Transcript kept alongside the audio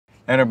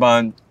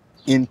Anirban,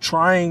 in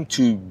trying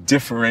to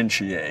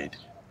differentiate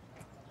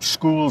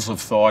schools of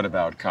thought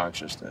about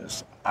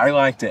consciousness, I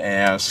like to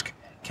ask,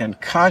 can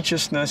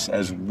consciousness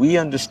as we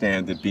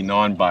understand it be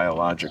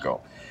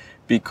non-biological?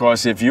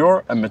 Because if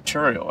you're a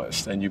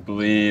materialist and you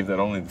believe that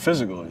only the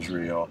physical is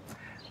real,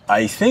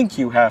 I think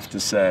you have to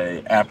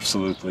say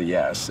absolutely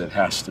yes, it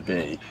has to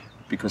be,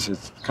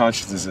 because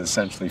consciousness is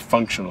essentially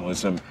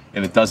functionalism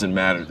and it doesn't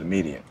matter the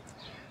medium.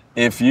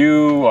 If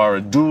you are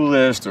a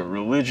dualist or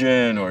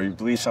religion or you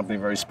believe something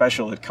very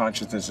special, that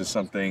consciousness is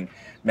something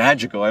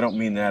magical, I don't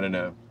mean that in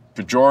a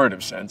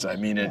pejorative sense, I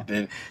mean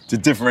it to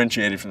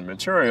differentiate it from the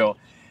material,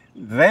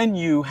 then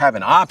you have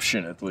an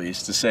option at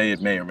least to say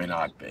it may or may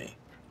not be.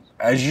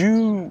 As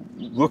you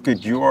look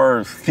at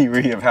your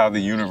theory of how the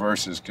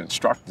universe is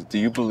constructed, do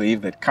you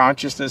believe that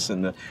consciousness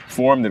in the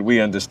form that we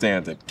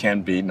understand it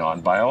can be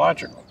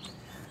non-biological?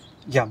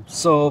 Yeah,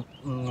 so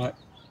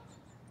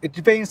it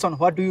depends on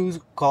what do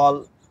you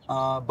call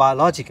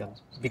biological,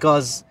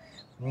 because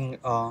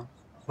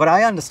what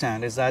I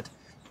understand is that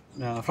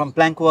from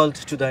Planck world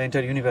to the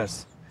entire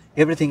universe,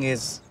 everything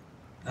is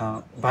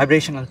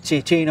vibrational,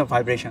 chain of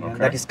vibration, and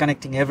that is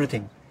connecting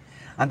everything.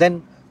 And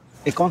then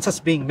a conscious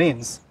being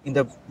means in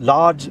the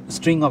large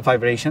string of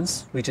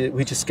vibrations,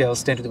 which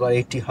scales 10 to the power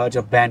 80 hertz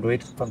of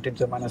bandwidth from 10 to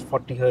the minus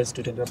 40 hertz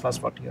to 10 to the plus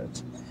 40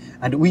 hertz.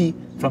 And we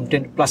from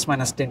 10 plus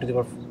minus 10 to the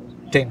power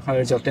 10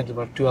 hertz or 10 to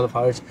the power 12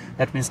 hertz,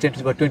 that means 10 to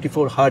the power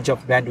 24 hertz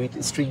of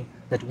bandwidth string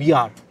that we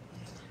are.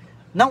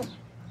 Now,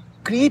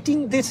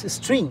 creating this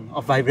string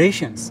of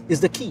vibrations is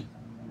the key.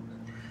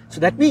 So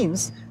that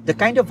means the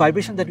kind of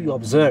vibration that we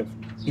observe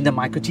in the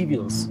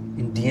microtubules,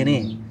 in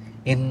DNA,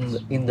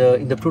 in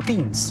the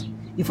proteins,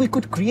 if we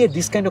could create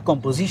this kind of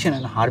composition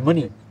and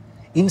harmony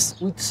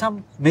with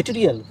some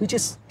material which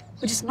is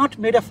not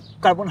made of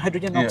carbon,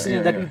 hydrogen,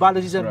 oxygen that we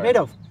biologists are made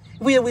of,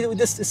 with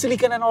this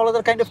silicon and all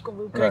other kind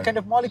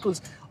of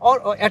molecules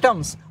or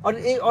atoms,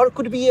 or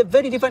could be a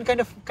very different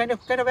kind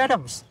of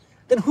atoms,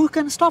 then who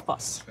can stop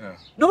us?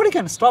 Nobody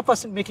can stop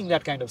us in making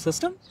that kind of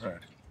system.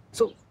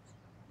 So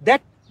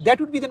that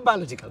would be then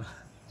biological.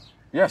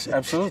 Yes,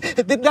 absolutely.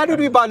 Then that would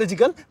be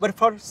biological, but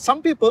for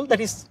some people that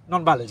is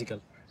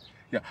non-biological.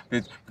 Yeah,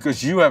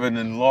 because you have an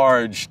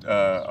enlarged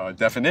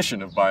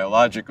definition of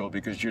biological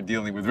because you're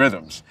dealing with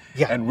rhythms,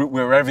 and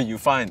wherever you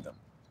find them.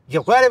 Yeah,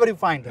 wherever you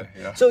find them.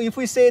 So if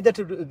we say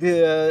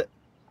that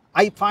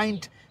I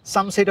find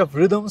some set of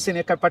rhythms in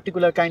a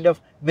particular kind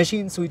of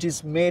machines which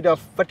is made of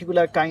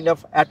particular kind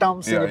of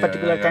atoms in a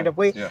particular kind of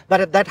way,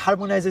 that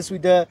harmonizes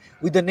with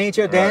the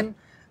nature, then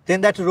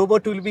that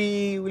robot will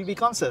be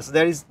conscious.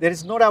 There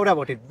is no doubt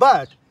about it.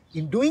 But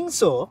in doing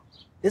so,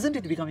 isn't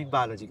it becoming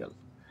biological?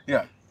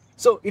 Yeah.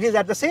 So it is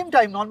at the same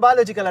time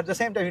non-biological, at the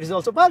same time it is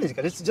also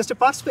biological. It's just a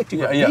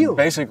perspective of view.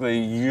 Basically,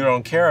 you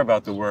don't care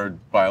about the word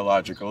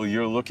biological.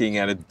 You're looking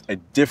at a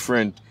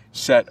different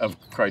set of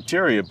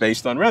criteria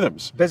based on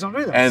rhythms. Based on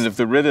rhythms. And if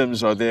the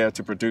rhythms are there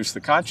to produce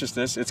the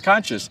consciousness, it's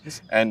conscious.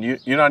 And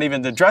you're not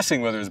even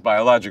addressing whether it's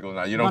biological or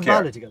not. You don't care.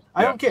 Non-biological.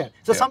 I don't care.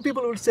 So some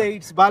people would say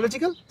it's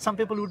biological. Some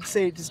people would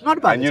say it is not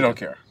biological. And you don't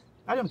care.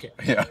 I don't care.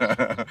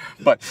 Yeah.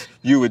 But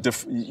you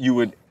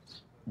would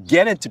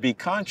get it to be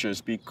conscious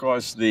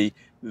because the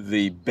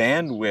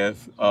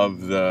bandwidth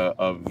of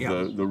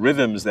the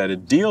rhythms that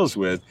it deals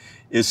with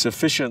is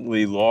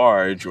sufficiently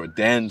large or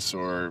dense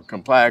or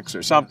complex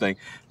or something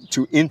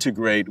to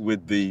integrate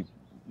with the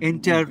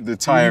entire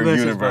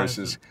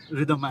universe's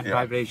rhythm and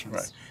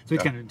vibrations. So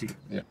it can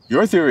integrate.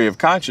 Your theory of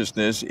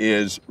consciousness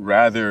is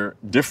rather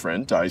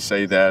different. I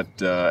say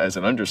that as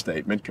an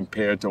understatement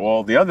compared to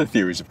all the other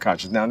theories of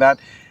consciousness. Now that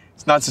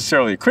it's not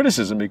necessarily a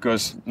criticism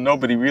because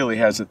nobody really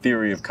has a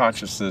theory of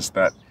consciousness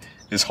that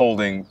is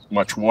holding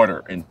much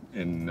water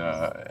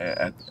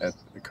at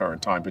the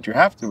current time. But you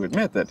have to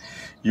admit that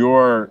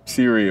your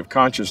theory of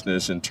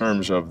consciousness in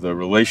terms of the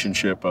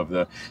relationship of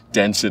the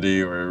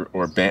density or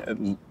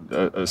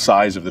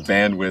size of the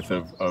bandwidth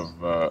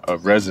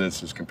of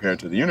resonances compared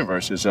to the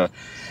universe is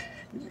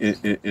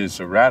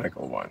a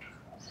radical one.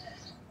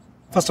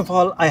 First of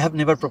all, I have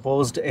never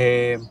proposed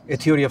a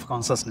theory of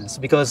consciousness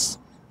because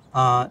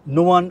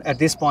no one at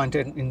this point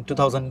in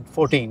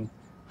 2014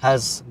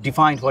 has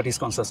defined what is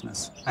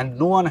consciousness, and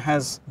no one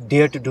has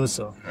dared to do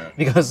so,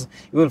 because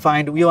you will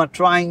find we are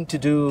trying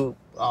to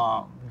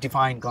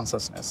define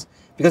consciousness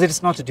because it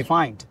is not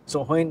defined.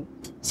 So when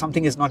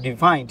something is not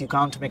defined, you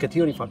can't make a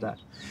theory for that.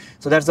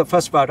 So that's the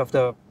first part of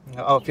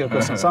your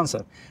question's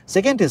answer.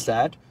 Second is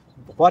that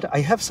what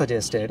I have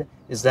suggested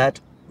is that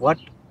what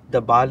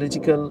the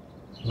biological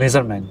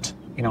measurement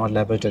in our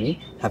laboratory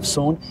have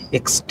shown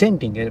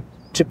extending a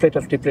triplet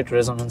of triplet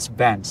resonance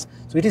bands.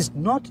 So it is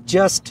not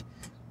just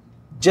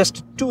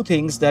two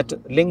things, that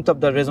length of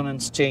the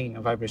resonance chain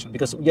of vibration,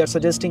 because we are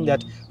suggesting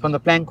that from the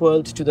Planck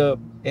world to the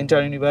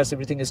entire universe,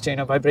 everything is chain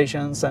of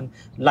vibrations, and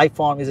life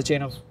form is a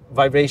chain of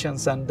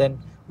vibrations, and then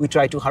we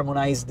try to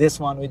harmonize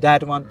this one with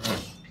that one.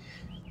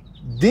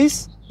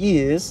 This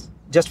is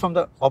just from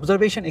the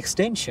observation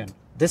extension.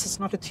 This is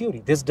not a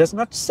theory. This does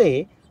not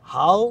say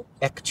how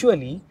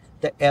actually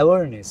the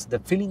awareness, the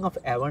feeling of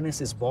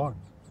awareness is born.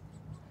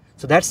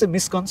 So that's a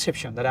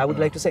misconception that I would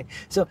like to say.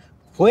 So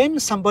when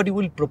somebody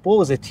will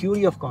propose a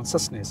theory of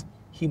consciousness,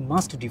 he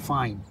must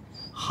define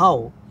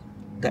how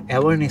the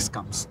awareness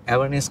comes.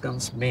 Awareness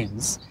comes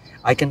means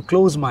I can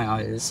close my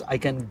eyes, I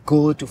can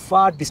go to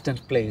far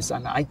distant place,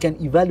 and I can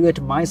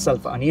evaluate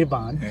myself,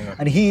 Anirban,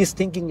 and he is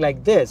thinking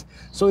like this.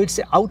 So it's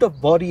an out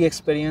of body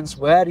experience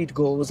where it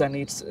goes and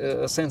its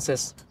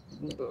senses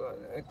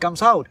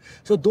comes out.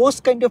 So those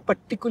kind of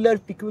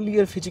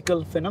peculiar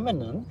physical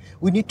phenomenon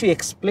we need to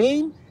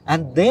explain,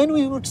 and then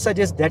we would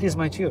suggest that is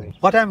my theory.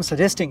 What I am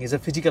suggesting is a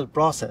physical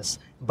process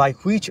by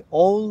which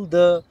all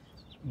the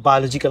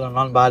biological and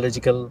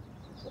non-biological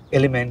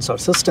elements or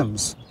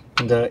systems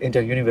in the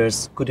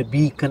inter-universe could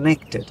be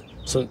connected.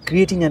 So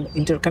creating an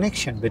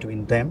interconnection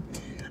between them,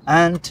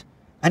 and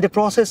a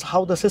process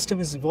how the system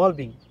is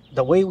evolving,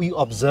 the way we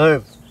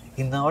observe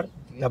in our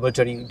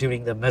laboratory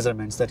during the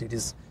measurements, that it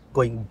is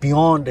going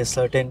beyond a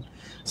certain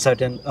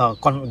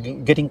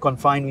getting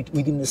confined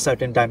within a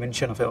certain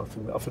dimension of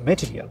a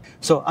material.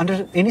 So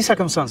under any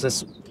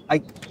circumstances,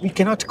 we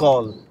cannot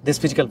call this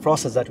physical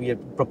process that we are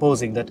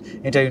proposing that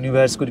entire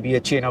universe could be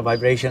a chain of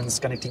vibrations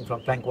connecting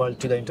from Planck world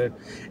to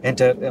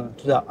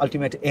the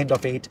ultimate end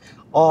of it,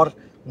 or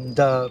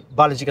the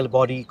biological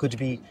body could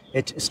be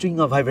a string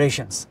of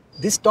vibrations.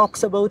 This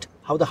talks about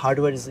how the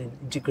hardware is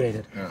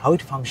integrated, how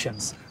it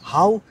functions,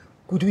 how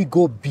could we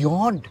go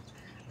beyond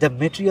the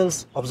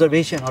material's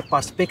observation or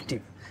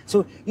perspective.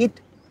 So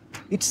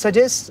it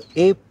suggests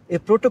a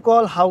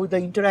protocol how the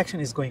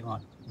interaction is going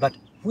on. But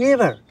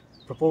whoever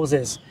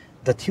proposes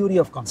the theory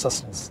of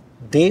consciousness,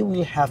 they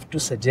will have to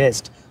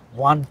suggest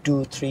 1,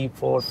 2, 3,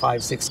 4,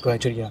 5, 6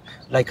 criteria,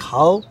 like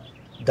how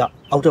the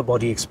outer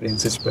body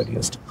experience is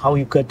produced, how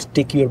you could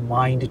take your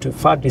mind to a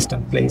far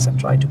distant place and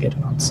try to get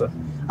an answer.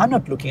 I'm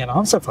not looking at an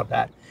answer for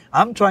that.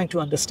 I'm trying to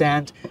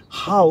understand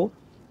how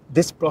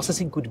this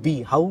processing could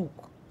be, how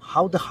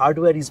the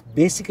hardware is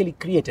basically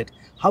created,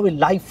 how a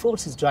life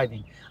force is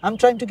driving. I'm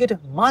trying to get a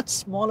much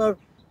smaller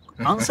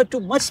answer to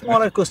much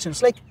smaller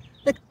questions, like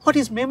what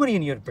is memory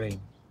in your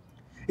brain?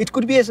 It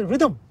could be a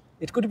rhythm,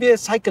 it could be a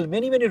cycle.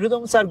 Many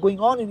rhythms are going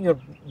on in your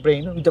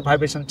brain with the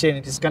vibration chain.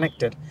 It is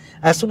connected.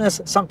 As soon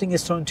as something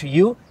is thrown to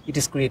you, it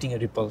is creating a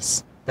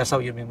ripples. That's how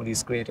your memory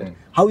is created.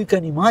 How you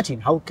can imagine,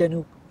 how can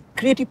you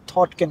creative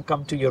thought can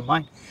come to your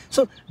mind.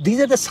 So these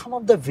are some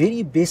of the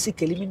very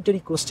basic elementary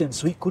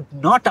questions we could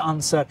not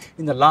answer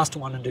in the last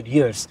 100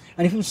 years.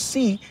 And if you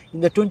see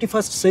in the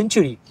 21st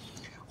century,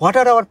 what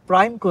are our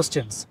prime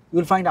questions? You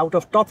will find out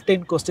of top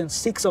 10 questions,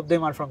 6 of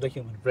them are from the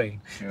human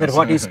brain. That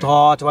what is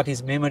thought, what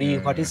is memory,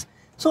 what is...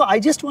 So I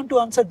just want to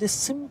answer these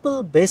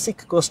simple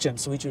basic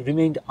questions which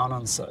remained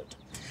unanswered.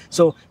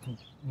 So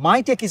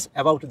my take is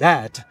about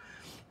that,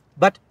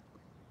 but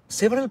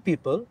several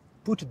people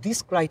put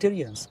these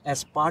criterions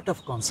as part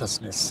of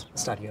consciousness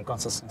study or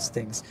consciousness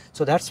things.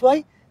 So that's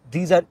why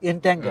these are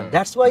entangled.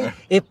 That's why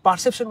a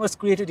perception was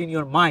created in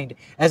your mind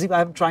as if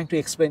I'm trying to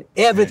explain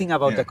everything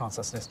about the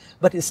consciousness.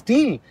 But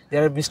still,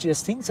 there are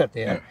mysterious things are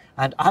there.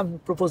 And I'm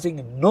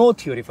proposing no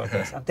theory for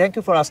this. And thank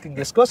you for asking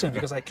this question,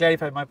 because I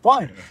clarify my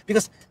point.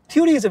 Because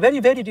theory is a very,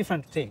 very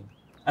different thing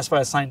as far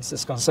as science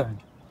is concerned.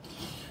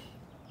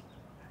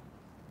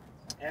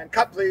 And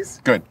cut, please.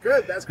 Good.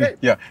 Good, that's great.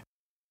 Yeah.